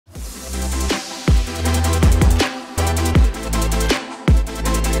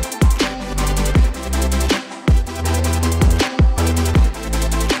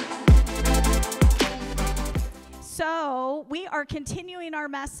continuing our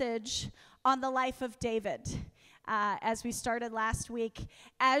message on the life of David. As we started last week.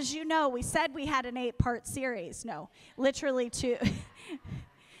 As you know, we said we had an 8-part series. No, literally 2.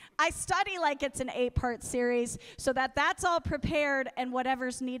 I study like it's an 8-part series so that that's all prepared and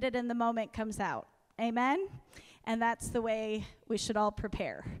whatever's needed in the moment comes out. Amen? And that's the way we should all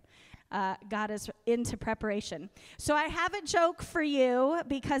prepare. God is into preparation. So I have a joke for you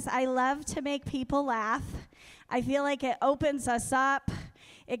because I love to make people laugh. I feel like it opens us up.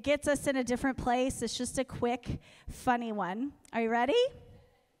 It gets us in a different place. It's just a quick, funny one. Are you ready?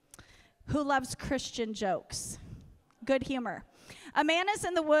 Who loves Christian jokes? Good humor. A man is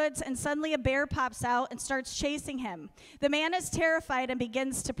in the woods, and suddenly a bear pops out and starts chasing him. The man is terrified and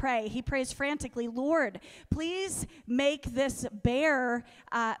begins to pray. He prays frantically, Lord, please make this bear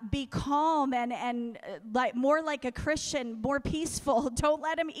be calm and like more like a Christian, more peaceful. Don't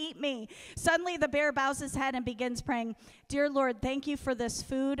let him eat me. Suddenly the bear bows his head and begins praying, Dear Lord, thank you for this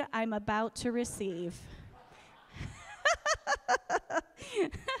food I'm about to receive.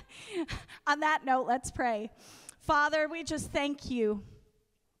 On that note, let's pray. Father, we just thank you.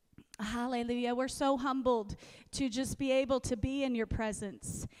 Hallelujah. We're so humbled to just be able to be in your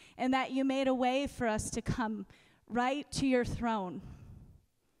presence and that you made a way for us to come right to your throne.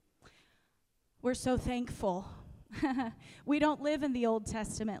 We're so thankful. We don't live in the Old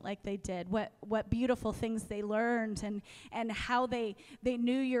Testament like they did. What beautiful things they learned and how they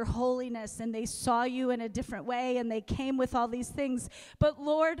knew your holiness and they saw you in a different way and they came with all these things. But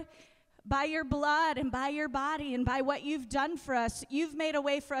Lord, by your blood and by your body and by what you've done for us, you've made a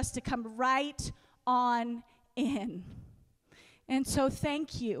way for us to come right on in. And so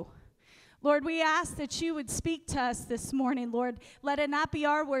thank you. Lord, we ask that you would speak to us this morning, Lord. Let it not be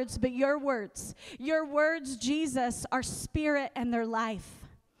our words, but your words. Your words, Jesus, are spirit and their life.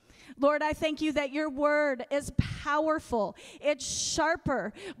 Lord, I thank you that your word is powerful. It's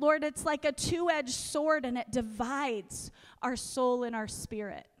sharper. Lord, it's like a two-edged sword, and it divides our soul and our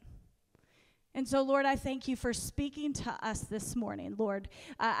spirit. And so, Lord, I thank you for speaking to us this morning, Lord.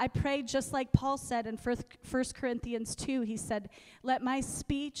 I pray just like Paul said in 1 Corinthians 2, he said, let my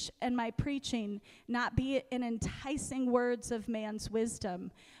speech and my preaching not be in enticing words of man's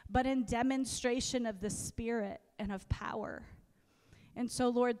wisdom, but in demonstration of the Spirit and of power. And so,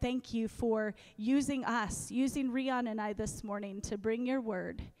 Lord, thank you for using us, using Riaan and I this morning to bring your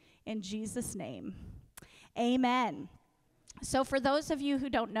word in Jesus' name. Amen. So for those of you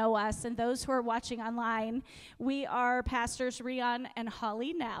who don't know us and those who are watching online, we are pastors Riaan and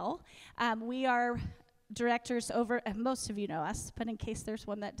Holly now. We are directors over, most of you know us, but in case there's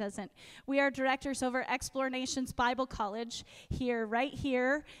one that doesn't, we are directors over Explore Nations Bible College right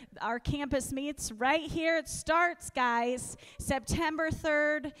here. Our campus meets right here. It starts, guys, September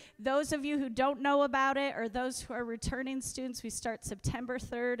 3rd. Those of you who don't know about it or those who are returning students, we start September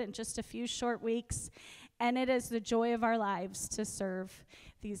 3rd in just a few short weeks. And it is the joy of our lives to serve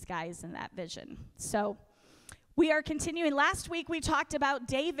these guys in that vision. So we are continuing. Last week we talked about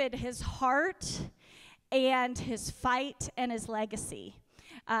David, his heart, and his fight, and his legacy.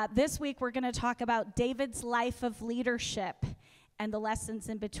 This week we're going to talk about David's life of leadership and the lessons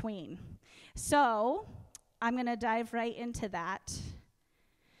in between. So I'm going to dive right into that.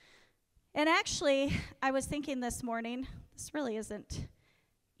 And actually, I was thinking this morning, this really isn't,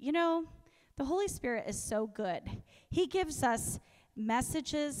 the Holy Spirit is so good. He gives us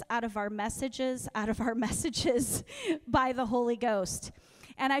messages out of our messages by the Holy Ghost.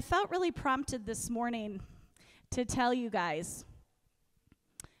 And I felt really prompted this morning to tell you guys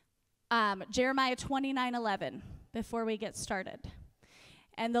Jeremiah 29:11 before we get started.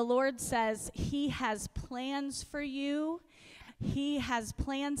 And the Lord says he has plans for you. He has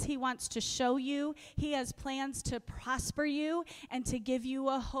plans he wants to show you. He has plans to prosper you and to give you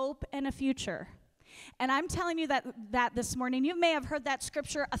a hope and a future. And I'm telling you that this morning. You may have heard that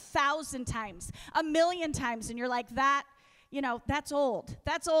scripture 1,000 times, 1,000,000 times, and you're like, that's old.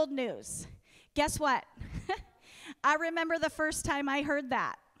 That's old news. Guess what? I remember the first time I heard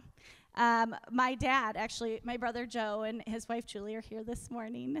that. My dad, actually, my brother Joe and his wife Julie are here this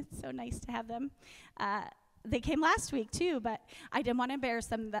morning. It's so nice to have them. They came last week, too, but I didn't want to embarrass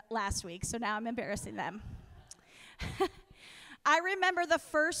them last week, so now I'm embarrassing them. I remember the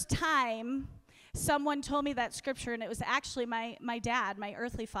first time someone told me that scripture, and it was actually my dad, my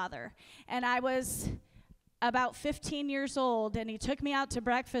earthly father. And I was about 15 years old, and he took me out to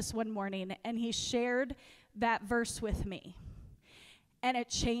breakfast one morning, and he shared that verse with me. And it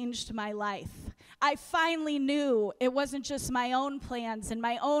changed my life. I finally knew it wasn't just my own plans and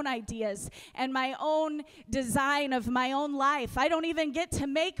my own ideas and my own design of my own life. I don't even get to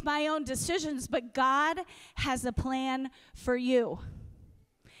make my own decisions, but God has a plan for you.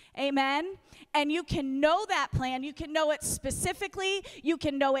 Amen? And you can know that plan. You can know it specifically. You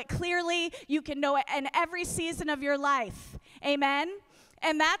can know it clearly. You can know it in every season of your life. Amen?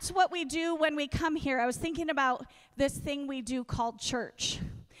 And that's what we do when we come here. I was thinking about this thing we do called church.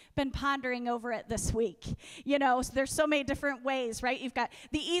 Been pondering over it this week. You know, there's so many different ways, right? You've got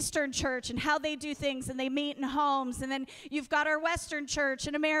the Eastern Church and how they do things, and they meet in homes. And then you've got our Western Church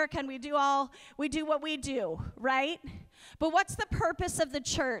in America, and we do what we do, right? But what's the purpose of the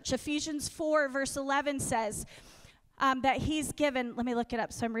church? Ephesians 4, verse 11 says that he's given, let me look it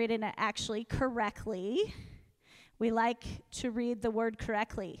up so I'm reading it actually correctly. We like to read the word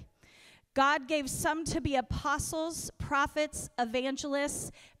correctly. God gave some to be apostles, prophets,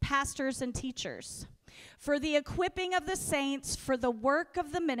 evangelists, pastors, and teachers, for the equipping of the saints, for the work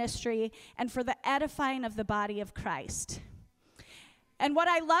of the ministry, and for the edifying of the body of Christ. And what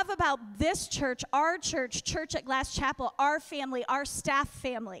I love about this church, our church, Church at Glass Chapel, our family, our staff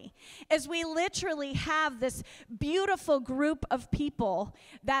family, is we literally have this beautiful group of people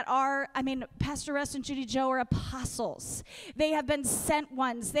that are, Pastor Russ and Judy Joe are apostles. They have been sent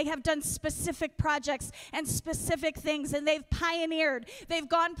ones. They have done specific projects and specific things, and they've pioneered. They've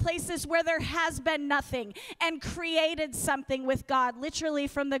gone places where there has been nothing and created something with God, literally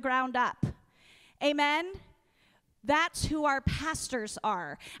from the ground up. Amen? That's who our pastors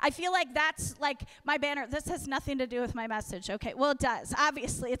are. I feel like that's like my banner. This has nothing to do with my message. Okay, well, it does.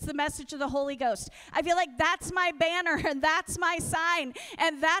 Obviously, it's the message of the Holy Ghost. I feel like that's my banner, and that's my sign,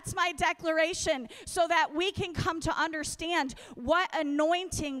 and that's my declaration, so that we can come to understand what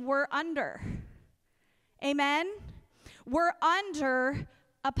anointing we're under. Amen? We're under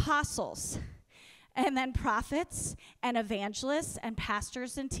apostles, and then prophets, and evangelists, and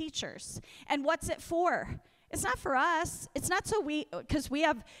pastors, and teachers. And what's it for? It's not for us. It's not because we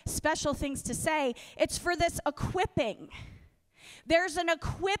have special things to say. It's for this equipping. There's an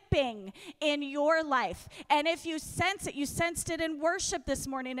equipping in your life. And if you sense it, you sensed it in worship this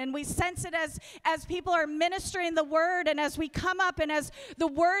morning, and we sense it as people are ministering the word, and as we come up and as the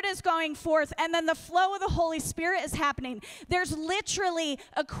word is going forth, and then the flow of the Holy Spirit is happening. There's literally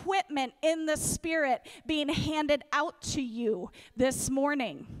equipment in the Spirit being handed out to you this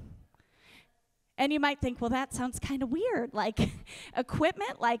morning. And you might think, well, that sounds kind of weird, like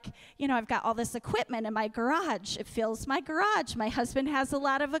equipment, like, I've got all this equipment in my garage. It fills my garage. My husband has a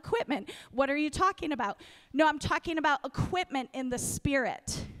lot of equipment. What are you talking about? No, I'm talking about equipment in the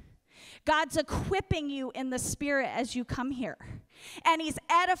Spirit. God's equipping you in the Spirit as you come here. And he's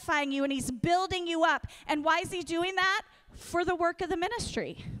edifying you, and he's building you up. And why is he doing that? For the work of the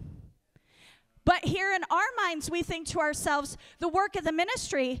ministry. But here in our minds, we think to ourselves, the work of the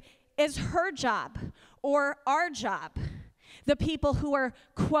ministry is her job or our job, the people who are,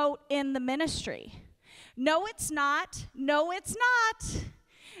 quote, in the ministry. No, it's not. No, it's not.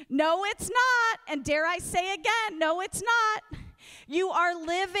 No, it's not. And dare I say again, no, it's not. You are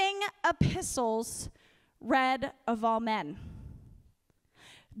living epistles read of all men.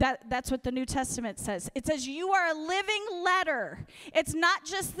 That's what the New Testament says. It says you are a living letter. It's not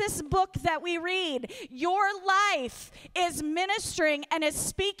just this book that we read. Your life is ministering and is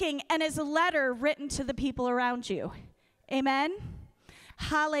speaking and is a letter written to the people around you. Amen?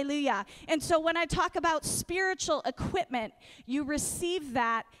 Hallelujah. And so when I talk about spiritual equipment, you receive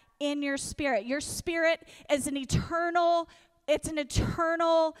that in your spirit. Your spirit is an eternal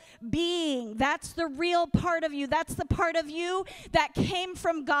being. That's the real part of you. That's the part of you that came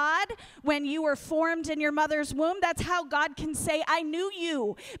from God when you were formed in your mother's womb. That's how God can say, I knew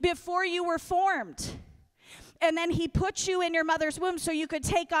you before you were formed. And then he put you in your mother's womb so you could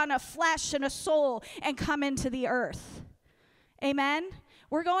take on a flesh and a soul and come into the earth. Amen?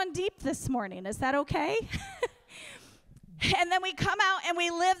 We're going deep this morning. Is that okay? And then we come out and we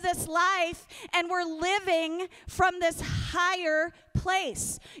live this life, and we're living from this higher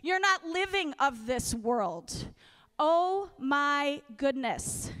place. You're not living of this world. Oh my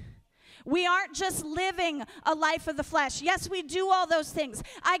goodness. We aren't just living a life of the flesh. Yes, we do all those things.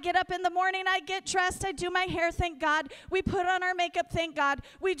 I get up in the morning, I get dressed, I do my hair, thank God. We put on our makeup, thank God.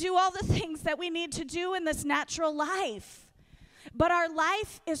 We do all the things that we need to do in this natural life. But our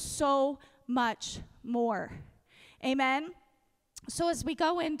life is so much more. Amen? So as we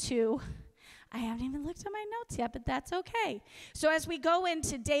go into, I haven't even looked at my notes yet, but that's okay. So as we go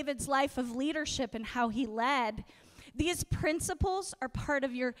into David's life of leadership and how he led, these principles are part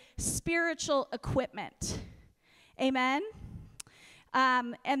of your spiritual equipment. Amen?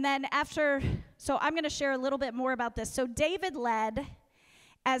 And then so I'm going to share a little bit more about this. So David led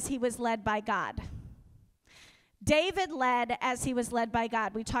as he was led by God. David led as he was led by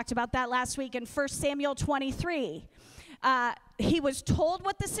God. We talked about that last week in 1 Samuel 23. He was told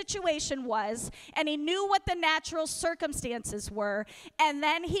what the situation was, and he knew what the natural circumstances were, and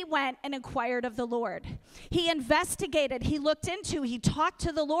then he went and inquired of the Lord. He investigated, he looked into, he talked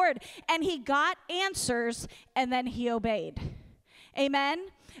to the Lord, and he got answers, and then he obeyed. Amen?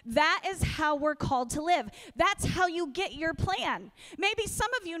 That is how we're called to live. That's how you get your plan. Maybe some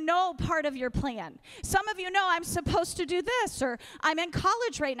of you know part of your plan. Some of you know I'm supposed to do this, or I'm in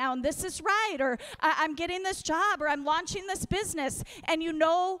college right now and this is right, or I'm getting this job, or I'm launching this business, and you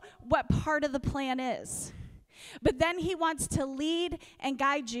know what part of the plan is. But then he wants to lead and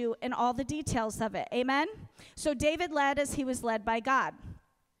guide you in all the details of it. Amen? So David led as he was led by God.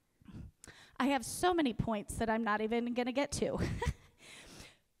 I have so many points that I'm not even going to get to.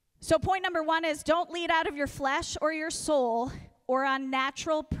 So point number 1 is don't lead out of your flesh or your soul or on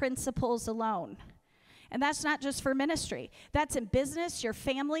natural principles alone. And that's not just for ministry. That's in business, your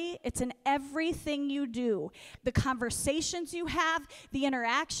family. It's in everything you do. The conversations you have, the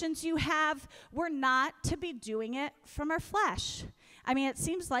interactions you have, we're not to be doing it from our flesh. I mean, it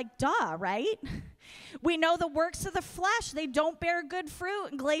seems like duh, right? We know the works of the flesh, they don't bear good fruit.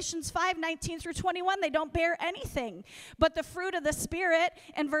 In Galatians 5:19 through 21, they don't bear anything. But the fruit of the Spirit,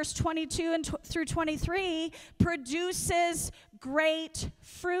 in verse 22 through 23, produces great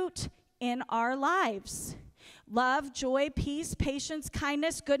fruit in our lives. Love, joy, peace, patience,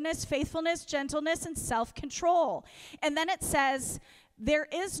 kindness, goodness, faithfulness, gentleness, and self-control. And then it says, there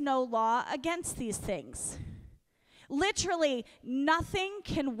is no law against these things. Literally, nothing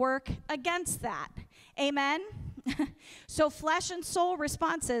can work against that. Amen? So flesh and soul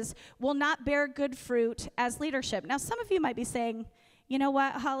responses will not bear good fruit as leadership. Now, some of you might be saying, you know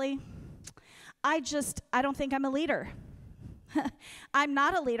what, Holly? I don't think I'm a leader. I'm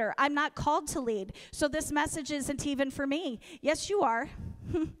not a leader. I'm not called to lead. So this message isn't even for me. Yes, you are.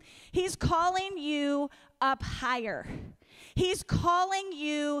 He's calling you up higher. He's calling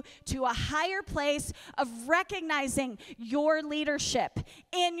you to a higher place of recognizing your leadership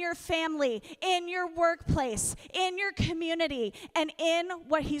in your family, in your workplace, in your community, and in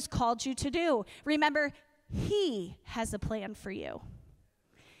what he's called you to do. Remember, he has a plan for you.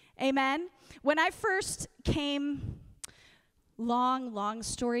 Amen? When I first came, long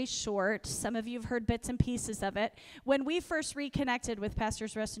story short, some of you have heard bits and pieces of it. When we first reconnected with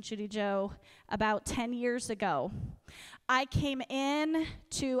Pastors Russ and Judy Joe about 10 years ago, I came in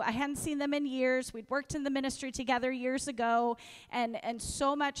I hadn't seen them in years. We'd worked in the ministry together years ago, and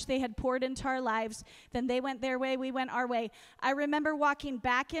so much they had poured into our lives. Then they went their way, we went our way. I remember walking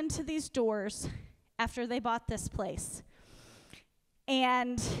back into these doors after they bought this place.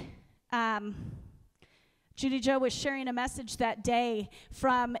 And Judy Joe was sharing a message that day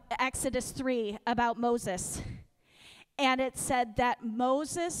from Exodus 3 about Moses. And it said that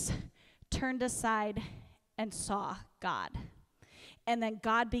Moses turned aside and saw God. And then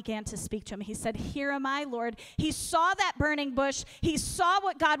God began to speak to him. He said, "Here am I, Lord." He saw that burning bush. He saw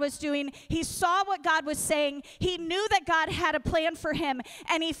what God was doing. He saw what God was saying. He knew that God had a plan for him.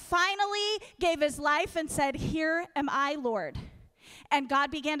 And he finally gave his life and said, "Here am I, Lord." And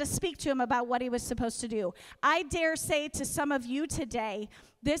God began to speak to him about what he was supposed to do. I dare say to some of you today,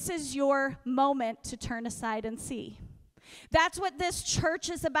 this is your moment to turn aside and see. That's what this church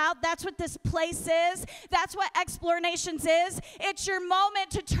is about. That's what this place is. That's what Explore Nations is. It's your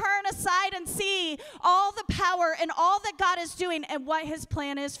moment to turn aside and see all the power and all that God is doing and what his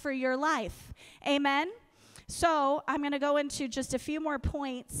plan is for your life. Amen? So I'm going to go into just a few more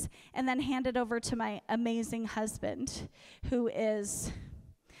points and then hand it over to my amazing husband, who is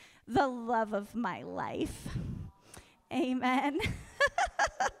the love of my life. Amen.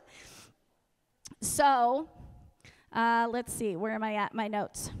 So, let's see, where am I at? My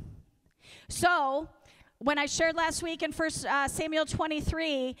notes. So, when I shared last week in 1 Samuel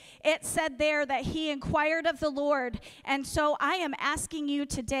 23, it said there that he inquired of the Lord. And so I am asking you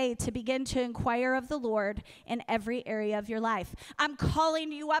today to begin to inquire of the Lord in every area of your life. I'm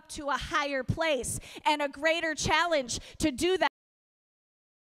calling you up to a higher place and a greater challenge to do that.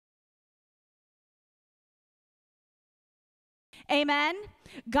 Amen.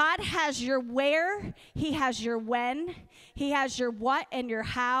 God has your where, he has your when, he has your what and your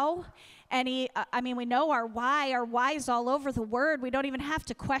how. And we know our why. Our why is all over the word. We don't even have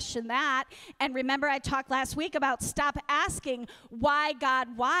to question that. And remember, I talked last week about stop asking, why, God,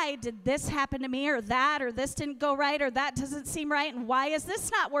 why did this happen to me, or this didn't go right, or that doesn't seem right, and why is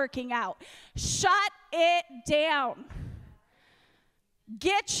this not working out? Shut it down.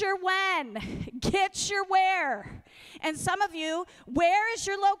 Get your when. Get your where. And some of you, where is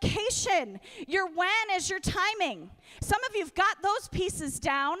your location? Your when is your timing. Some of you have got those pieces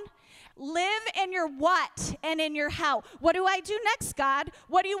down. Live in your what and in your how. What do I do next, God?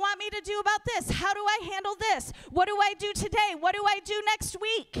 What do you want me to do about this? How do I handle this? What do I do today? What do I do next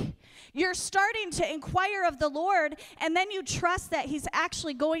week? You're starting to inquire of the Lord, and then you trust that he's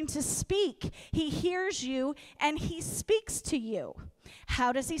actually going to speak. He hears you, and he speaks to you.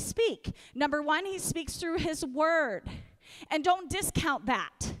 How does he speak? Number one, he speaks through his word. And don't discount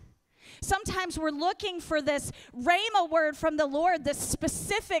that. Sometimes we're looking for this rhema word from the Lord, this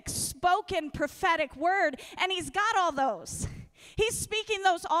specific spoken prophetic word, and he's got all those. He's speaking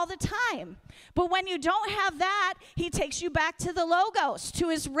those all the time. But when you don't have that, he takes you back to the Logos, to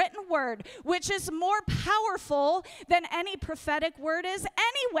his written word, which is more powerful than any prophetic word is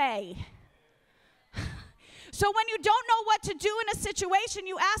anyway. So when you don't know what to do in a situation,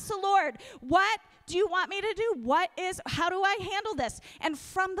 you ask the Lord, what do you want me to do? How do I handle this? And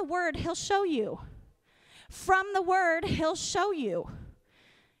from the word, he'll show you. From the word, he'll show you.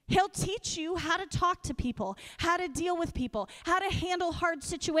 He'll teach you how to talk to people, how to deal with people, how to handle hard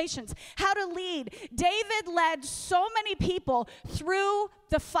situations, how to lead. David led so many people through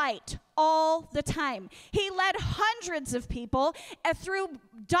the fight all the time. He led hundreds of people through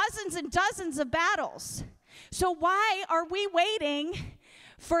dozens and dozens of battles. So why are we waiting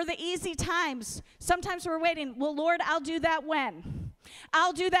for the easy times? Sometimes we're waiting, well, Lord, I'll do that when.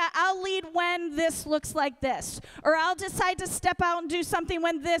 I'll do that. I'll lead when this looks like this. Or I'll decide to step out and do something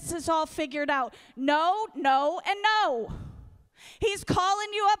when this is all figured out. No, no, and no. He's calling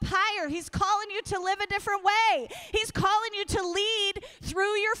you up higher. He's calling you to live a different way. He's calling you to lead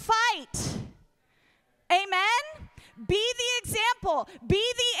through your fight. Amen? Be the example. Be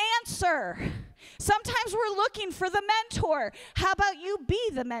the answer. Sometimes we're looking for the mentor. How about you be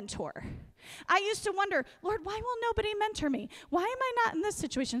the mentor? I used to wonder, Lord, why will nobody mentor me? Why am I not in this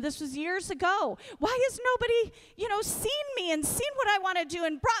situation? This was years ago. Why has nobody, seen me and seen what I want to do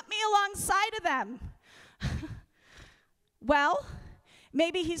and brought me alongside of them? Well,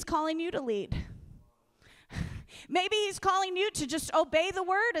 maybe he's calling you to lead. Maybe he's calling you to just obey the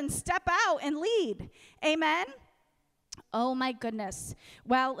word and step out and lead. Amen? Oh, my goodness.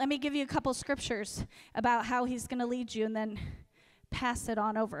 Well, let me give you a couple scriptures about how he's going to lead you and then pass it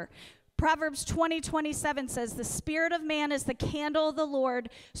on over. Proverbs 20:27 says, the spirit of man is the candle of the Lord,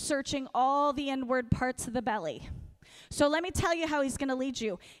 searching all the inward parts of the belly. So let me tell you how he's going to lead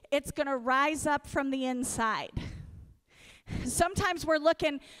you. It's going to rise up from the inside. Sometimes we're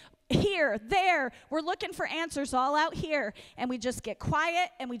looking here, there. We're looking for answers all out here. And we just get quiet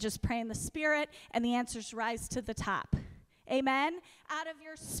and we just pray in the spirit and the answers rise to the top. Amen? Out of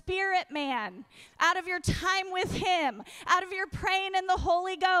your spirit, man. Out of your time with him. Out of your praying in the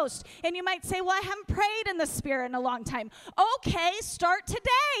Holy Ghost. And you might say, well, I haven't prayed in the spirit in a long time. Okay, start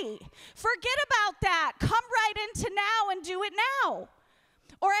today. Forget about that. Come right into now and do it now.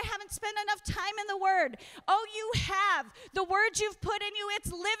 Or I haven't spent enough time in the Word. Oh, you have. The Word you've put in you,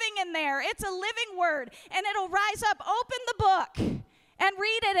 it's living in there. It's a living Word. And it'll rise up. Open the book and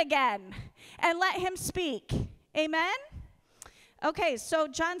read it again. And let him speak. Amen? Okay, so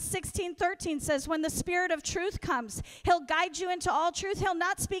John 16:13 says, when the Spirit of truth comes, he'll guide you into all truth. He'll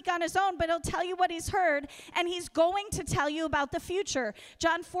not speak on his own, but he'll tell you what he's heard, and he's going to tell you about the future.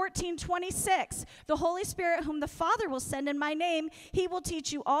 John 14:26, the Holy Spirit whom the Father will send in my name, he will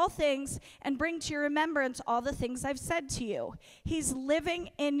teach you all things and bring to your remembrance all the things I've said to you. He's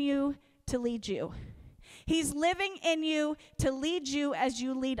living in you to lead you. He's living in you to lead you as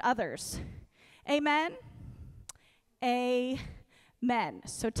you lead others. Amen? Amen.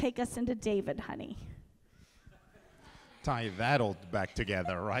 So take us into David, honey. Tie that all back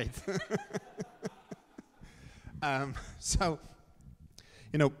together, right? So,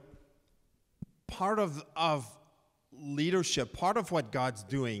 part of leadership, part of what God's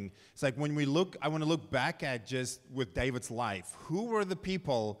doing, it's like when I want to look back at just with David's life, who were the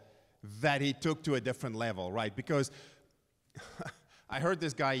people that he took to a different level, right? Because I heard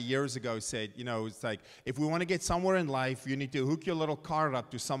this guy years ago said, it's like, if we want to get somewhere in life, you need to hook your little card up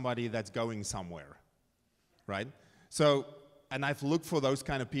to somebody that's going somewhere, right? So, and I've looked for those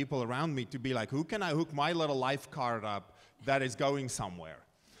kind of people around me to be like, who can I hook my little life card up that is going somewhere?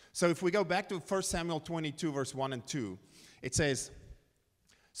 So if we go back to 1 Samuel 22, verse 1 and 2, it says,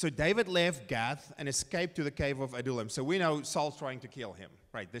 so David left Gath and escaped to the cave of Adullam. So we know Saul's trying to kill him,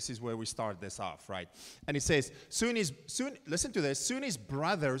 right? This is where we start this off, right? And it says, soon, listen to this, soon his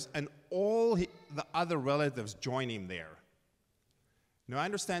brothers and all the other relatives join him there. Now, I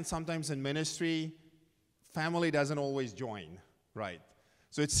understand sometimes in ministry, family doesn't always join, right?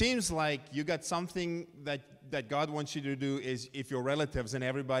 So it seems like you got something that God wants you to do is if your relatives and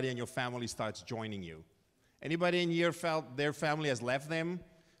everybody in your family starts joining you. Anybody in here felt their family has left them,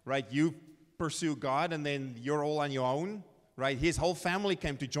 right? You pursue God and then you're all on your own, right? His whole family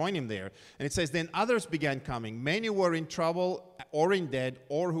came to join him there. And it says, then others began coming, many who were in trouble or in debt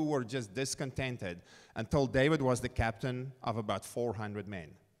or who were just discontented, until David was the captain of about 400 men.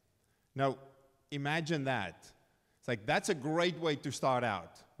 Now, imagine that. It's like, that's a great way to start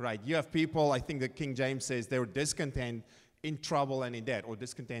out, right? You have people, I think the King James says, they were discontent, in trouble and in debt, or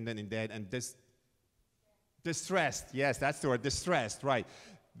discontented in debt and distressed. Yes, that's the word, distressed, right?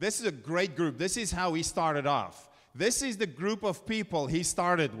 This is a great group. This is how he started off. This is the group of people he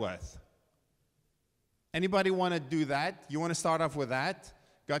started with. Anybody want to do that? You want to start off with that?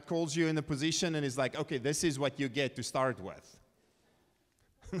 God calls you in a position and is like, okay, this is what you get to start with.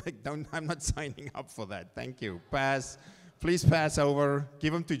 I'm like, I'm not signing up for that. Thank you. Pass. Please pass over.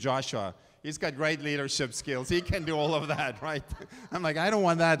 Give him to Joshua. He's got great leadership skills. He can do all of that, right? I'm like, I don't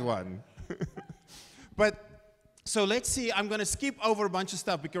want that one. But so let's see. I'm going to skip over a bunch of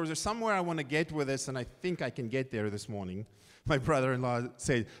stuff because there's somewhere I want to get with this, and I think I can get there this morning. My brother-in-law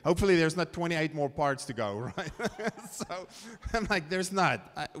said, hopefully there's not 28 more parts to go, right? So I'm like, there's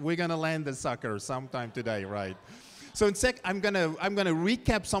not. We're going to land the sucker sometime today, right? So in I'm going to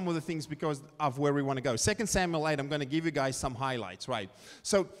recap some of the things because of where we want to go. 2 Samuel 8, I'm going to give you guys some highlights, right?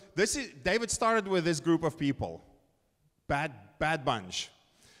 So David started with this group of people. Bad bunch.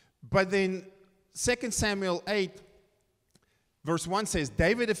 But then 2 Samuel 8, verse 1 says,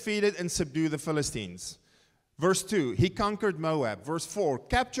 David defeated and subdued the Philistines. Verse 2, he conquered Moab. Verse 4,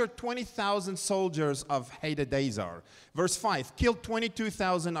 captured 20,000 soldiers of Hadadezer. Verse 5, killed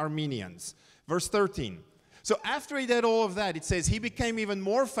 22,000 Armenians. Verse 13, so after he did all of that, it says he became even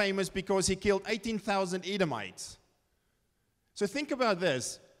more famous because he killed 18,000 Edomites. So think about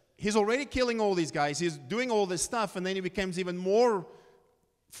this. He's already killing all these guys. He's doing all this stuff, and then he becomes even more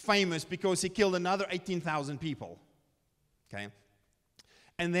famous because he killed another 18,000 people. Okay?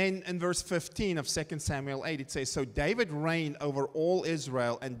 And then in verse 15 of 2 Samuel 8, it says, so David reigned over all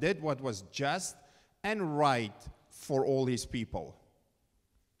Israel and did what was just and right for all his people.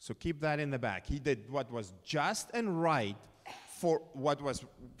 So keep that in the back. He did what was just and right for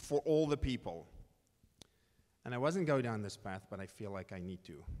all the people. And I wasn't going down this path, but I feel like I need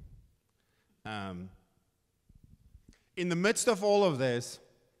to. In the midst of all of this,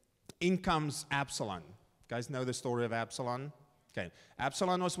 in comes Absalom. You guys know the story of Absalom? Okay.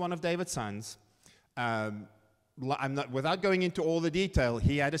 Absalom was one of David's sons. Without going into all the detail,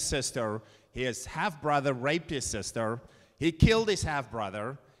 he had a sister. His half-brother raped his sister. He killed his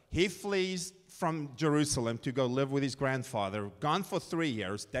half-brother. He flees from Jerusalem to go live with his grandfather. Gone for 3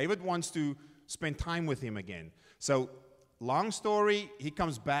 years. David wants to spend time with him again. So, long story, he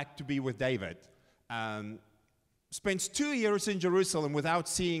comes back to be with David. Spends 2 years in Jerusalem without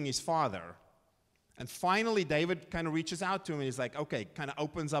seeing his father. And finally, David kind of reaches out to him and he's like, okay, kind of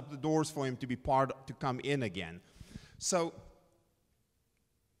opens up the doors for him to come in again. So,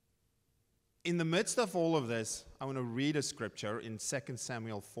 in the midst of all of this, I want to read a scripture in 2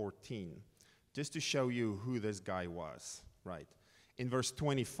 Samuel 14, just to show you who this guy was, right? In verse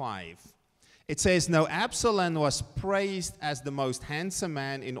 25, it says, now Absalom was praised as the most handsome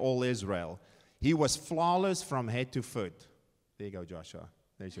man in all Israel. He was flawless from head to foot. There you go, Joshua.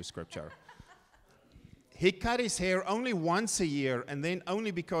 There's your scripture. He cut his hair only once a year, and then only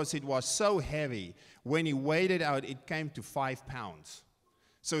because it was so heavy. When he weighed it out, it came to 5 pounds.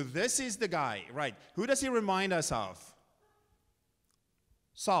 So this is the guy, right? Who does he remind us of?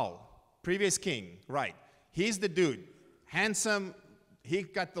 Saul, previous king, right? He's the dude. Handsome. He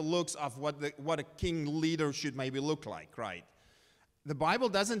got the looks of what a king leader should maybe look like, right? The Bible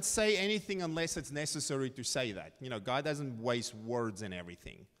doesn't say anything unless it's necessary to say that. You know, God doesn't waste words and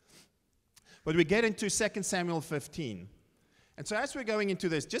everything. But we get into 2 Samuel 15. And so as we're going into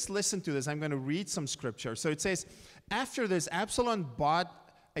this, just listen to this. I'm going to read some scripture. So it says, after this, Absalom bought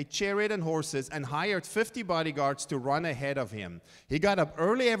a chariot and horses and hired 50 bodyguards to run ahead of him. He got up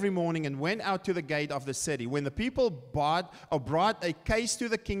early every morning and went out to the gate of the city. When the people brought a case to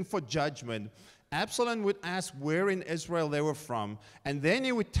the king for judgment, Absalom would ask where in Israel they were from, and then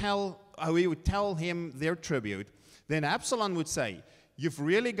he would tell him their tribute. Then Absalom would say, you've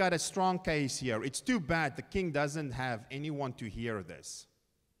really got a strong case here. It's too bad the king doesn't have anyone to hear this.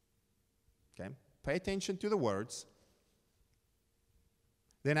 Okay? Pay attention to the words.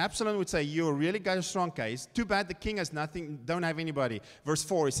 Then Absalom would say, you really got a strong case. Too bad the king has nothing, don't have anybody. Verse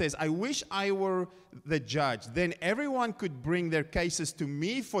 4, it says, I wish I were the judge. Then everyone could bring their cases to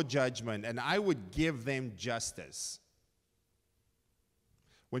me for judgment, and I would give them justice.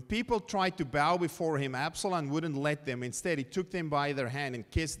 When people tried to bow before him, Absalom wouldn't let them. Instead, he took them by their hand and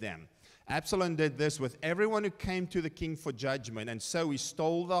kissed them. Absalom did this with everyone who came to the king for judgment, and so he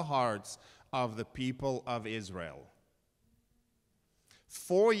stole the hearts of the people of Israel.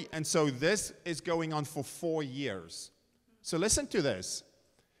 And so this is going on for 4 years. So listen to this.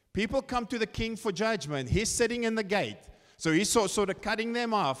 People come to the king for judgment. He's sitting in the gate. So he's sort of cutting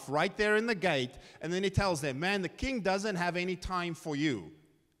them off right there in the gate. And then he tells them, man, the king doesn't have any time for you,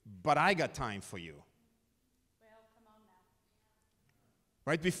 but I got time for you. Well, come on now.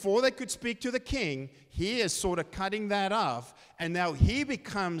 Right before they could speak to the king, he is sort of cutting that off. And now he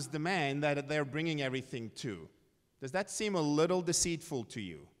becomes the man that they're bringing everything to. Does that seem a little deceitful to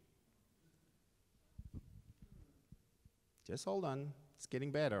you? Just hold on. It's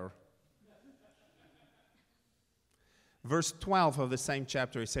getting better. Verse 12 of the same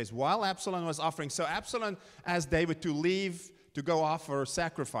chapter, it says, while Absalom was offering, so Absalom asked David to leave to go offer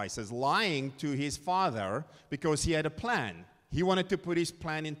sacrifices, lying to his father because he had a plan. He wanted to put his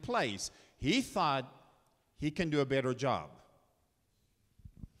plan in place. He thought he can do a better job.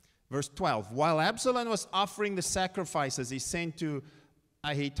 Verse 12, while Absalom was offering the sacrifices, he sent to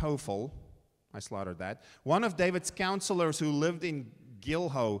Ahithophel, I slaughtered that, one of David's counselors who lived in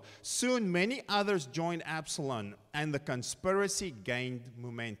Gilho. Soon many others joined Absalom, and the conspiracy gained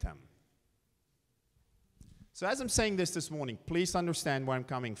momentum. So as I'm saying this morning, please understand where I'm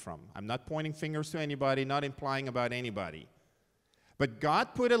coming from. I'm not pointing fingers to anybody, not implying about anybody. But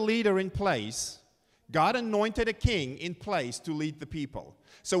God put a leader in place. God anointed a king in place to lead the people.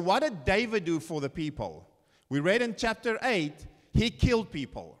 So what did David do for the people? We read in chapter 8, he killed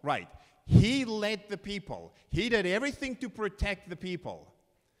people, right? He led the people. He did everything to protect the people.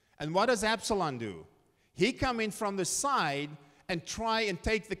 And what does Absalom do? He come in from the side and try and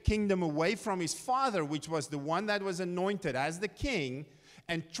take the kingdom away from his father, which was the one that was anointed as the king,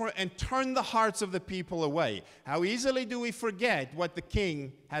 and turn the hearts of the people away. How easily do we forget what the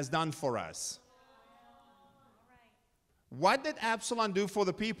king has done for us? What did Absalom do for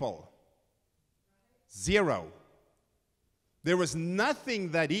the people? Zero. There was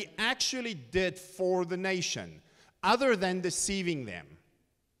nothing that he actually did for the nation other than deceiving them.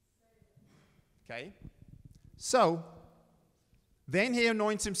 Okay? So, then he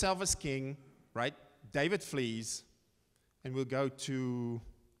anoints himself as king, right? David flees, and we'll go to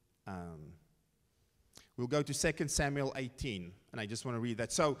 2 Samuel 18, and I just want to read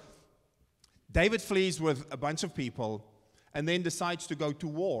that. So, David flees with a bunch of people, and then decides to go to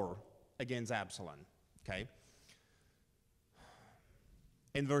war against Absalom. Okay?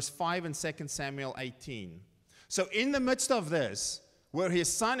 In verse 5 in 2 Samuel 18. So in the midst of this, where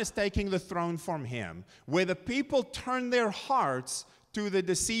his son is taking the throne from him, where the people turn their hearts to the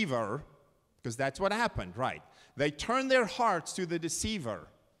deceiver, because that's what happened, right? They turned their hearts to the deceiver.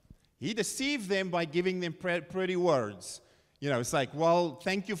 He deceived them by giving them pretty words. You know, it's like, well,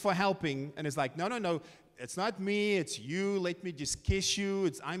 thank you for helping. And it's like, no, it's not me, it's you. Let me just kiss you.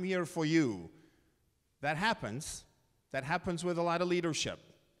 I'm here for you. That happens. That happens with a lot of leadership,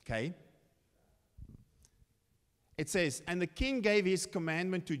 okay? It says, and the king gave his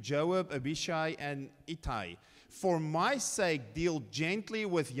commandment to Joab, Abishai, and Ittai. For my sake, deal gently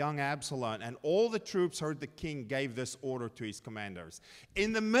with young Absalom. And all the troops heard the king gave this order to his commanders.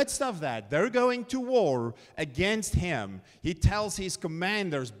 In the midst of that, they're going to war against him. He tells his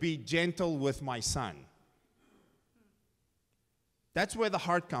commanders, be gentle with my son. That's where the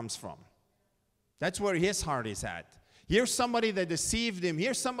heart comes from. That's where his heart is at. Here's somebody that deceived him.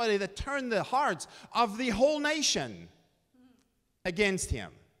 Here's somebody that turned the hearts of the whole nation against him.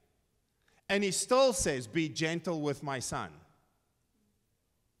 And he still says, be gentle with my son.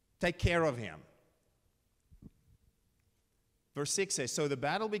 Take care of him. Verse 6 says, so the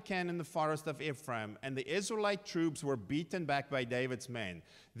battle began in the forest of Ephraim, and the Israelite troops were beaten back by David's men.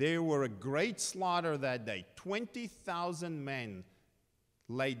 There were a great slaughter that day. 20,000 men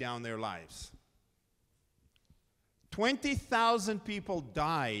laid down their lives. 20,000 people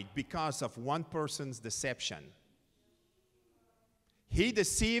died because of one person's deception. He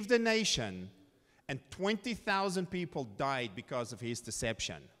deceived the nation, and 20,000 people died because of his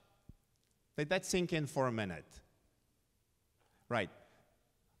deception. Let that sink in for a minute. Right.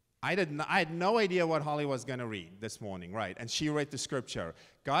 I had no idea what Holly was going to read this morning, right? And she read the scripture.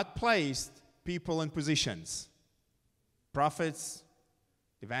 God placed people in positions. Prophets,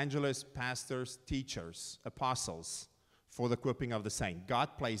 evangelists, pastors, teachers, apostles, for the equipping of the saint.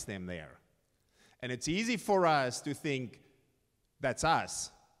 God placed them there. And it's easy for us to think, that's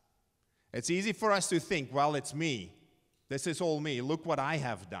us. It's easy for us to think, well, it's me. This is all me. Look what I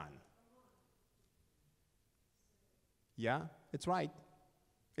have done. Yeah, it's right.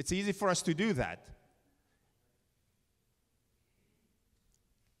 It's easy for us to do that.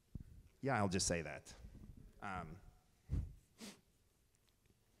 Yeah, I'll just say that.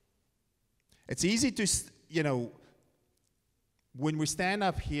 It's easy to, when we stand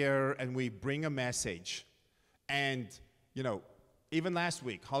up here and we bring a message, and, even last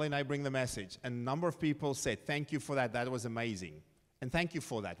week, Holly and I bring the message, and a number of people said, thank you for that, that was amazing. And thank you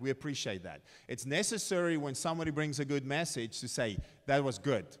for that, we appreciate that. It's necessary when somebody brings a good message to say, that was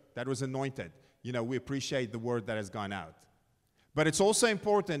good, that was anointed. We appreciate the word that has gone out. But it's also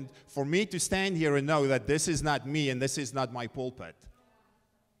important for me to stand here and know that this is not me and this is not my pulpit.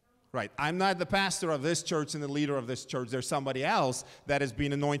 Right, I'm not the pastor of this church and the leader of this church. There's somebody else that has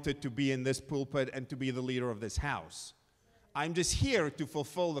been anointed to be in this pulpit and to be the leader of this house. I'm just here to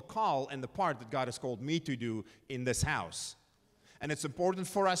fulfill the call and the part that God has called me to do in this house. And it's important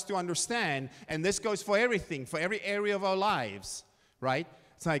for us to understand, and this goes for everything, for every area of our lives, right?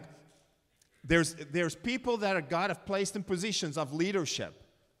 It's like there's people that God have placed in positions of leadership.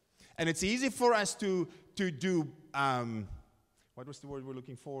 And it's easy for us to do, what was the word we're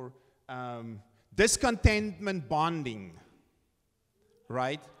looking for? Discontentment bonding,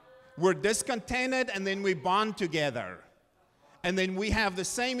 right? We're discontented and then we bond together. And then we have the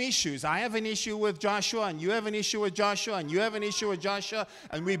same issues. I have an issue with Joshua, and you have an issue with Joshua, and you have an issue with Joshua,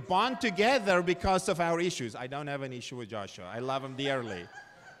 and we bond together because of our issues. I don't have an issue with Joshua. I love him dearly.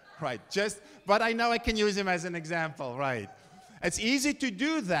 Right, but I know I can use him as an example, right? It's easy to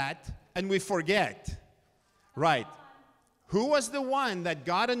do that, and we forget, right? Who was the one that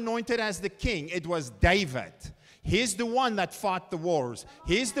God anointed as the king? It was David. He's the one that fought the wars.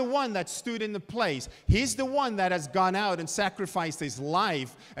 He's the one that stood in the place. He's the one that has gone out and sacrificed his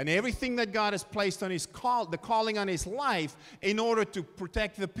life and everything that God has placed on his the calling on his life in order to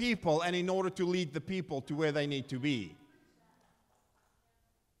protect the people and in order to lead the people to where they need to be.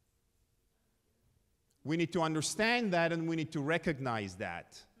 We need to understand that, and we need to recognize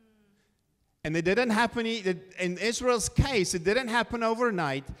that. And it didn't happen, in Israel's case, it didn't happen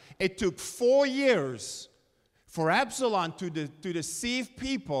overnight. It took 4 years for Absalom to deceive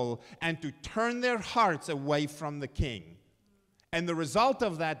people and to turn their hearts away from the king. And the result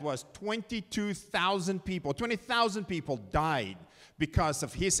of that was 22,000 people, 20,000 people died because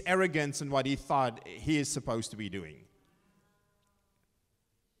of his arrogance and what he thought he is supposed to be doing.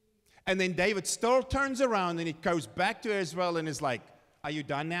 And then David still turns around and he goes back to Israel and is like, are you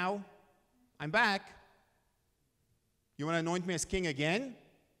done now? I'm back. You want to anoint me as king again?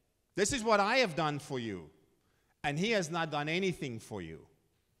 This is what I have done for you. And he has not done anything for you.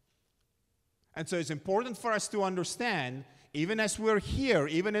 And so it's important for us to understand, even as we're here,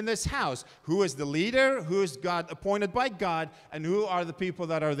 even in this house, who is the leader, who is God appointed by God, and who are the people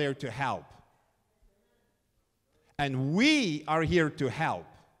that are there to help. And we are here to help.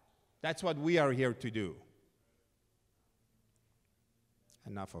 That's what we are here to do.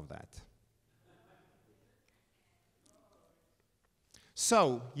 Enough of that.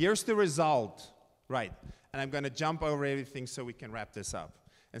 So, here's the result, right? And I'm going to jump over everything so we can wrap this up.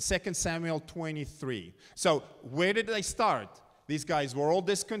 In 2 Samuel 23. So, where did they start? These guys were all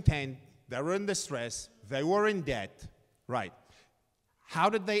discontent. They were in distress. They were in debt. Right. How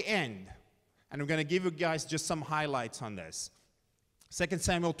did they end? And I'm going to give you guys just some highlights on this. 2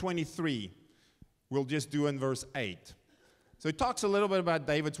 Samuel 23, we'll just do in verse 8. So it talks a little bit about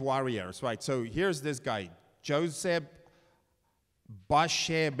David's warriors, right? So here's this guy, Joseph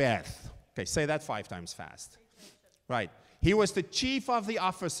Bashebeth. Okay, say that 5 times fast. Right. He was the chief of the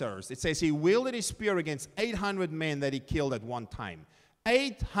officers. It says he wielded his spear against 800 men that he killed at one time.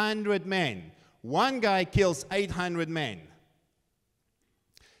 800 men. One guy kills 800 men.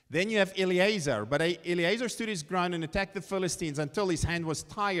 Then you have Eleazar. But Eleazar stood his ground and attacked the Philistines until his hand was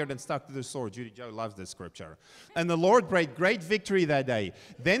tired and stuck to the sword. Judy Joe loves this scripture. And the Lord brought great victory that day.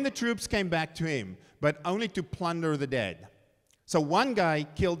 Then the troops came back to him, but only to plunder the dead. So one guy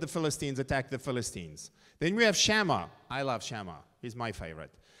killed the Philistines, attacked the Philistines. Then we have Shammah. I love Shammah. He's my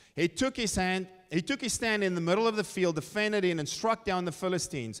favorite. He took his stand in the middle of the field, defended it, and struck down the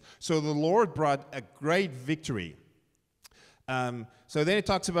Philistines. So the Lord brought a great victory. So then it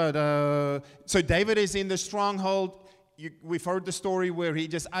talks about, so David is in the stronghold. We've heard the story where he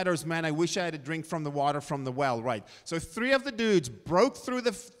just utters, man, I wish I had a drink from the water from the well, right? So 3 of the dudes broke through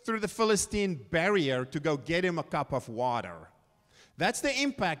the Philistine barrier to go get him a cup of water. That's the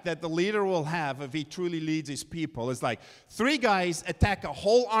impact that the leader will have if he truly leads his people. It's like 3 guys attack a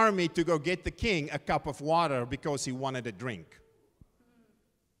whole army to go get the king a cup of water because he wanted a drink.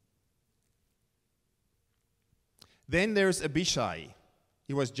 Then there's Abishai.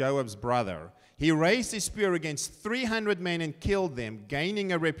 He was Joab's brother. He raised his spear against 300 men and killed them,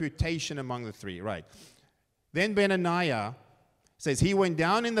 gaining a reputation among the three. Right. Then Benaiah says, he went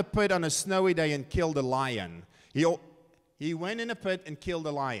down in the pit on a snowy day and killed a lion. He went in a pit and killed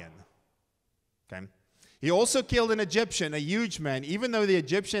a lion. Okay. He also killed an Egyptian, a huge man. Even though the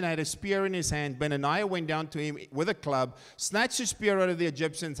Egyptian had a spear in his hand, Benaiah went down to him with a club, snatched his spear out of the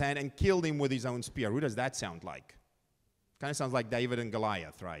Egyptian's hand, and killed him with his own spear. Who does that sound like? Kind of sounds like David and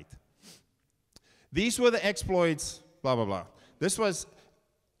Goliath, right? These were the exploits, blah, blah, blah. This was,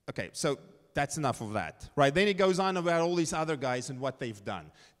 okay, so that's enough of that, right? Then he goes on about all these other guys and what they've done.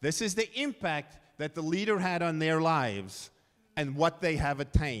 This is the impact that the leader had on their lives and what they have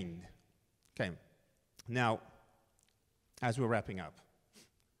attained. Okay. Now, as we're wrapping up.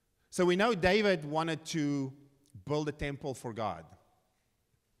 So we know David wanted to build a temple for God.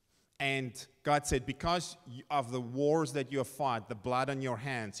 And God said, because of the wars that you have fought, the blood on your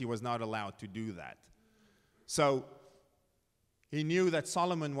hands, he was not allowed to do that. So he knew that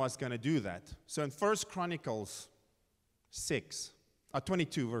Solomon was going to do that. So in 1 Chronicles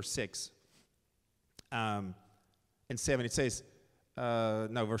 22, verse 6 and 7, it says,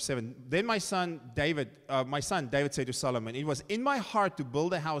 verse 7. Then my son David said to Solomon, it was in my heart to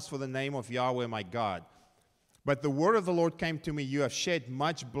build a house for the name of Yahweh my God. But the word of the Lord came to me, you have shed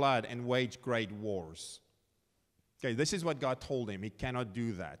much blood and waged great wars. Okay, this is what God told him. He cannot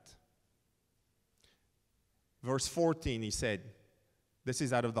do that. Verse 14, he said, this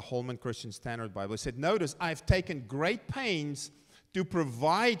is out of the Holman Christian Standard Bible. He said, notice, I've taken great pains to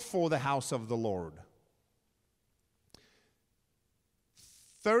provide for the house of the Lord.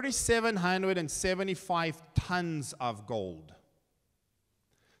 3,775 tons of gold.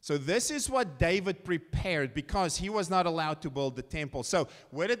 So this is what David prepared because he was not allowed to build the temple. So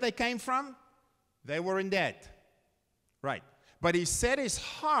where did they came from? They were in debt. Right. But he set his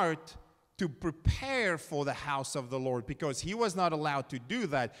heart to prepare for the house of the Lord because he was not allowed to do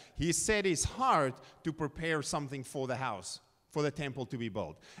that. He set his heart to prepare something for the house, for the temple to be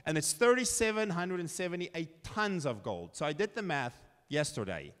built. And it's 3,778 tons of gold. So I did the math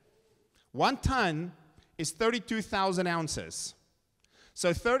yesterday. 1 ton is 32,000 ounces.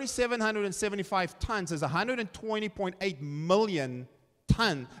 So 3,775 tons is 120.8 million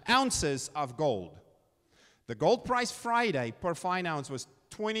ounces of gold. The gold price Friday per fine ounce was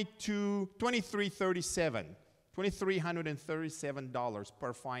 $2,337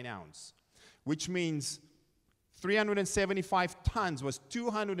 per fine ounce, which means 375 tons was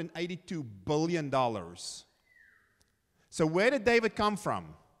 $282 billion. So where did David come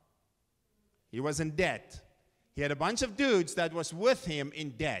from? He was in debt. He had a bunch of dudes that was with him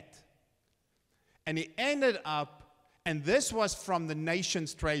in debt. And he ended up, and this was from the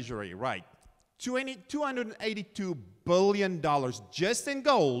nation's treasury, right? $282 billion just in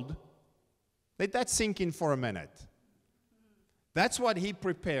gold. Let that sink in for a minute. That's what he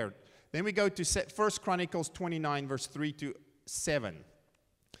prepared. Then we go to 1 Chronicles 29, verse 3 to 7.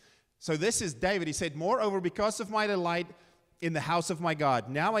 So this is David. He said, moreover, because of my delight in the house of my God,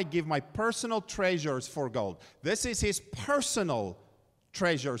 now I give my personal treasures for gold. This is his personal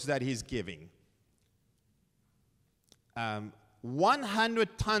treasures that he's giving.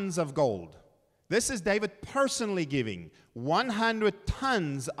 100 tons of gold. This is David personally giving 100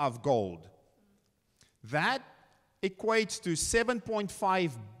 tons of gold. That equates to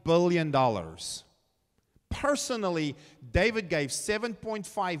 $7.5 billion. Personally, David gave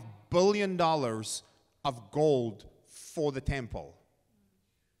 $7.5 billion of gold for the temple.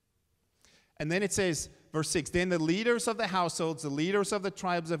 And then it says, verse 6, then the leaders of the households, the leaders of the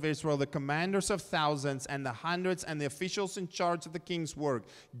tribes of Israel, the commanders of thousands and the hundreds and the officials in charge of the king's work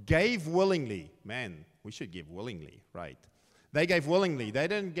gave willingly. Man, we should give willingly, right? They gave willingly. They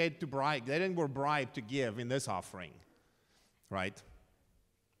didn't get to bribe. They didn't were bribed to give in this offering, right?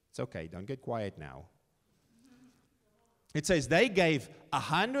 It's okay. Don't get quiet now. It says they gave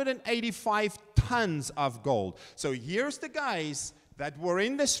 185 tons of gold. So here's the guys that were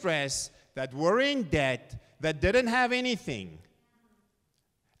in distress, that were in debt, that didn't have anything.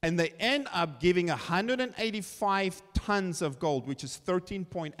 And they end up giving 185 tons of gold, which is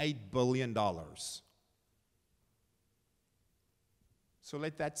 $13.8 billion. So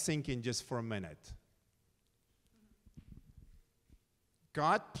let that sink in just for a minute.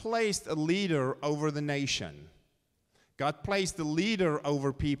 God placed a leader over the nation. God placed the leader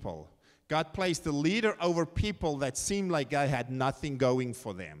over people. God placed the leader over people that seemed like God had nothing going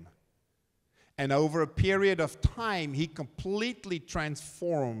for them. And over a period of time, he completely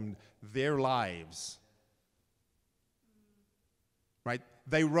transformed their lives. Right?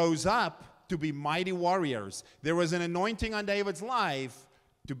 They rose up to be mighty warriors. There was an anointing on David's life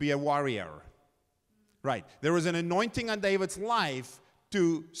to be a warrior. Right. There was an anointing on David's life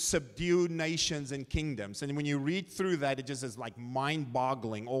to subdue nations and kingdoms. And when you read through that, it just is like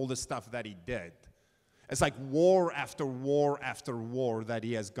mind-boggling, all the stuff that he did. It's like war after war after war that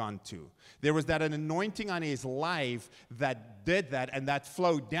he has gone to. There was that an anointing on his life that did that, and that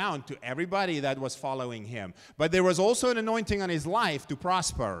flowed down to everybody that was following him. But there was also an anointing on his life to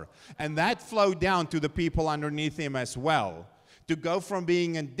prosper, and that flowed down to the people underneath him as well. To go from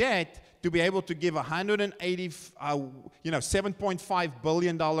being in debt to be able to give $7.5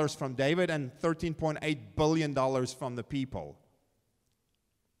 billion from David and $13.8 billion from the people.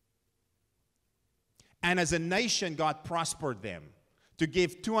 And as a nation, God prospered them to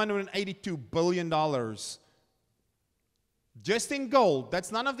give $282 billion just in gold.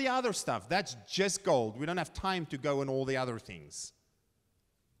 That's none of the other stuff. That's just gold. We don't have time to go in all the other things.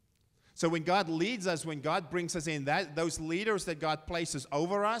 So when God leads us, when God brings us in, those leaders that God places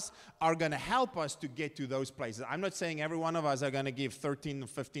over us are going to help us to get to those places. I'm not saying every one of us are going to give $13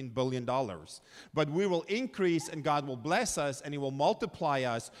 or $15 billion, but we will increase and God will bless us and He will multiply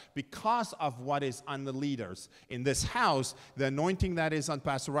us because of what is on the leaders. In this house, the anointing that is on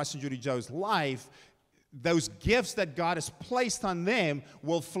Pastor Russ and Judy Joe's life, those gifts that God has placed on them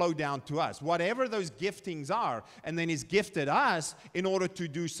will flow down to us, whatever those giftings are. And then He's gifted us in order to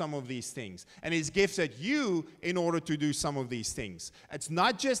do some of these things. And He's gifted you in order to do some of these things. It's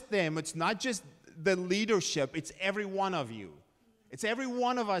not just them. It's not just the leadership. It's every one of you. It's every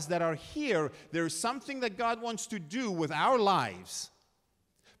one of us that are here. There's something that God wants to do with our lives.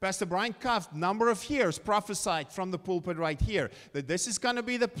 Pastor Brian Cuff, number of years, prophesied from the pulpit right here that this is going to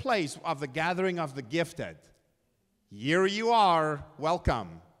be the place of the gathering of the gifted. Here you are. Welcome.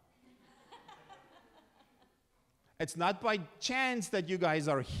 It's not by chance that you guys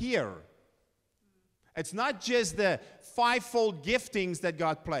are here. It's not just the fivefold giftings that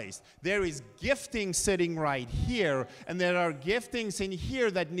God placed. There is gifting sitting right here, and there are giftings in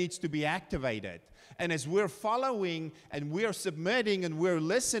here that needs to be activated. And as we're following and we're submitting and we're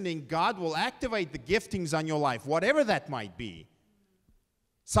listening, God will activate the giftings on your life, whatever that might be.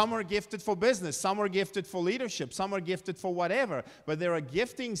 Some are gifted for business, some are gifted for leadership, some are gifted for whatever. But there are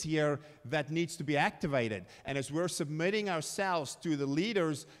giftings here that needs to be activated. And as we're submitting ourselves to the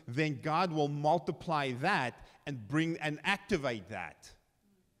leaders, then God will multiply that and bring and activate that.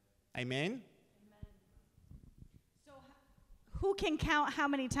 Amen? Who can count how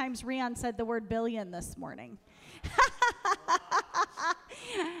many times Riaan said the word billion this morning?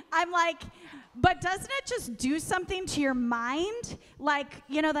 I'm like, but doesn't it just do something to your mind? Like,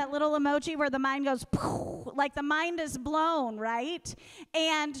 you know, that little emoji where the mind goes, like the mind is blown, right?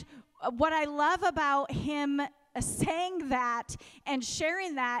 And what I love about him saying that and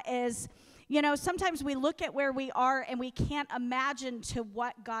sharing that is, you know, sometimes we look at where we are and we can't imagine to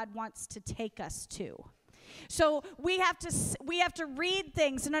what God wants to take us to. So we have to read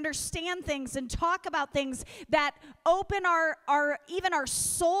things and understand things and talk about things that open even our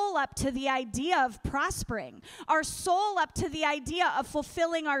soul up to the idea of prospering, our soul up to the idea of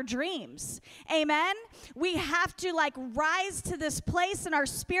fulfilling our dreams. Amen? We have to rise to this place in our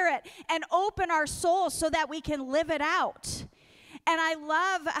spirit and open our soul so that we can live it out. And I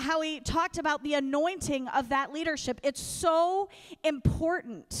love how he talked about the anointing of that leadership. It's so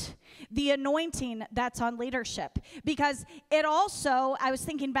important, the anointing that's on leadership. Because it also, I was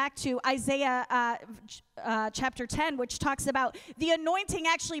thinking back to Isaiah chapter 10, which talks about the anointing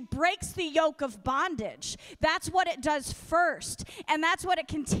actually breaks the yoke of bondage. That's what it does first. And that's what it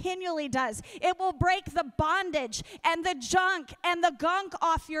continually does. It will break the bondage and the junk and the gunk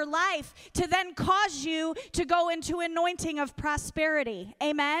off your life to then cause you to go into anointing of prosperity.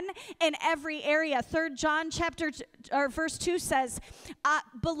 Amen? In every area. 3 John verse 2 says,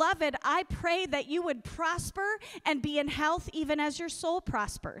 Beloved, I pray that you would prosper and be in health even as your soul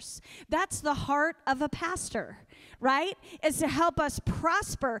prospers. That's the heart of a pastor, right? Is to help us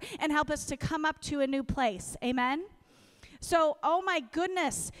prosper and help us to come up to a new place. Amen? So, oh my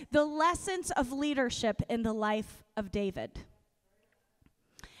goodness, the lessons of leadership in the life of David.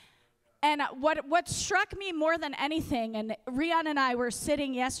 And what struck me more than anything, and Riaan and I were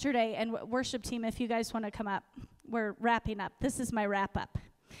sitting yesterday, and worship team, if you guys want to come up, we're wrapping up. This is my wrap up.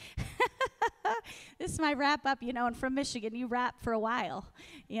 This is my wrap up, you know, and from Michigan, you wrap for a while,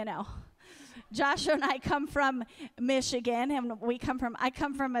 you know. Joshua and I come from Michigan, and I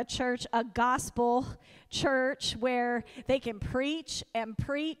come from a church, a gospel church, where they can preach and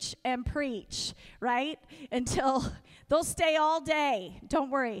preach and preach, right? Until they'll stay all day.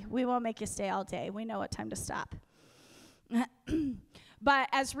 Don't worry, we won't make you stay all day. We know what time to stop. But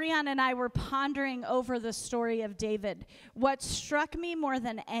as Riaan and I were pondering over the story of David, what struck me more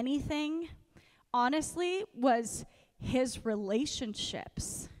than anything honestly was his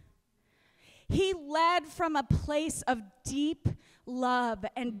relationships. He led from a place of deep love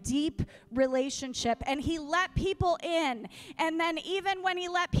and deep relationship, and he let people in. And then even when he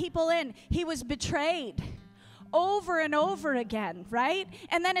let people in, he was betrayed over and over again, right?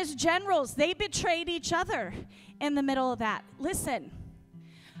 And then his generals, they betrayed each other in the middle of that. Listen,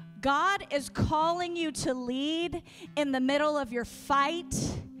 God is calling you to lead in the middle of your fight,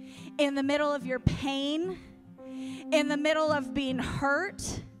 in the middle of your pain, in the middle of being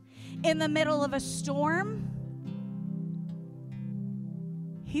hurt, in the middle of a storm.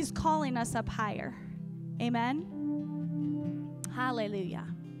 He's calling us up higher. Amen? Hallelujah.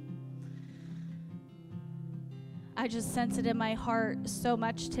 I just sense it in my heart so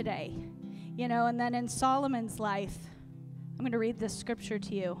much today. You know, and then in Solomon's life, I'm going to read this scripture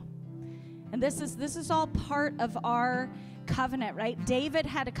to you. And this is all part of our covenant, right? David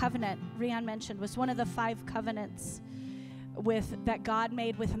had a covenant, Riaan mentioned, was one of the 5 covenants that God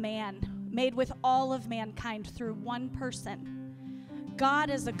made with man, made with all of mankind through one person. God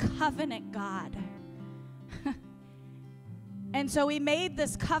is a covenant God. And so he made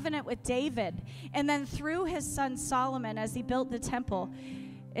this covenant with David. And then through his son Solomon, as he built the temple,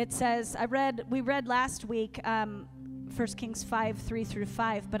 it says, we read last week, 1 Kings 5, 3 through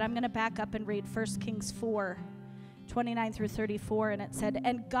 5, but I'm going to back up and read 1 Kings 4, 29 through 34. And it said,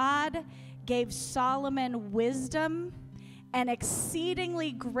 and God gave Solomon wisdom and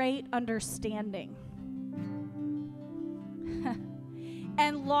exceedingly great understanding,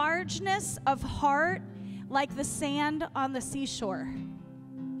 and largeness of heart like the sand on the seashore.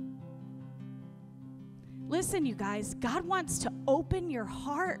 Listen, you guys, God wants to open your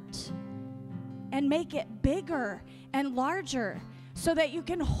heart and make it bigger and larger so that you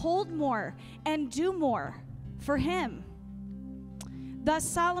can hold more and do more for him. Thus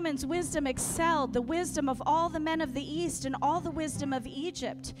Solomon's wisdom excelled the wisdom of all the men of the East and all the wisdom of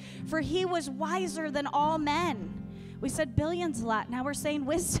Egypt, for he was wiser than all men. We said billions a lot. Now we're saying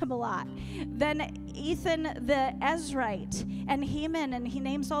wisdom a lot. Then Ethan the Ezrite and Heman, and he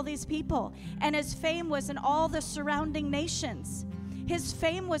names all these people. And his fame was in all the surrounding nations. His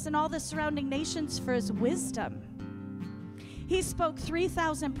fame was in all the surrounding nations for his wisdom. He spoke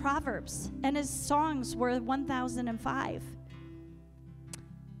 3,000 proverbs, and his songs were 1,005.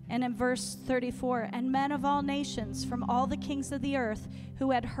 And in verse 34, and men of all nations from all the kings of the earth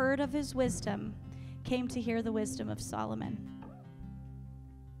who had heard of his wisdom came to hear the wisdom of Solomon.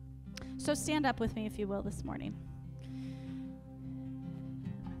 So stand up with me, if you will, this morning.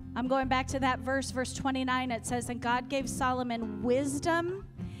 I'm going back to that verse 29. It says, and God gave Solomon wisdom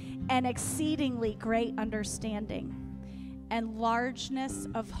and exceedingly great understanding and largeness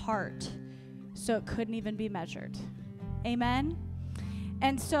of heart, so it couldn't even be measured. Amen?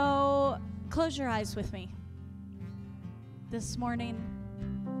 And so close your eyes with me this morning.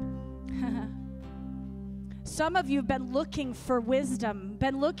 Some of you have been looking for wisdom,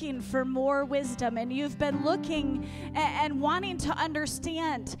 been looking for more wisdom, and you've been looking and wanting to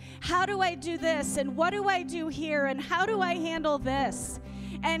understand, how do I do this, and what do I do here, and how do I handle this?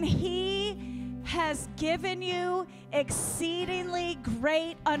 And he has given you exceedingly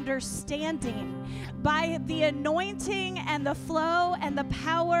great understanding by the anointing and the flow and the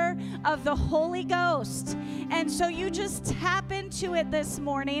power of the Holy Ghost. And so you just tap into it this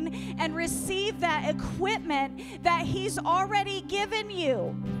morning and receive that equipment that he's already given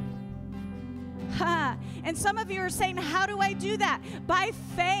you. And some of you are saying, how do I do that? By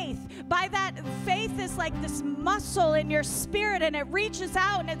faith. By that, faith is like this muscle in your spirit, and it reaches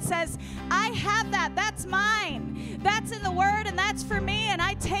out and it says, I have that. That's mine. That's in the Word, and that's for me, and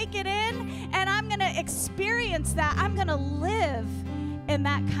I take it in, and I'm going to experience that. I'm going to live in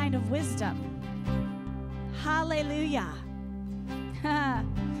that kind of wisdom. Hallelujah.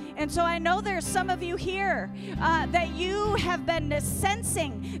 And so I know there's some of you here that you have been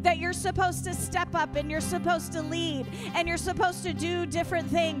sensing that you're supposed to step up and you're supposed to lead and you're supposed to do different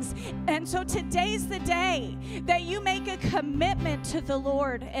things. And so today's the day that you make a commitment to the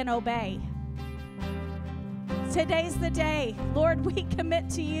Lord and obey. Today's the day. Lord, we commit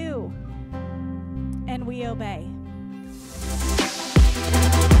to you and we obey.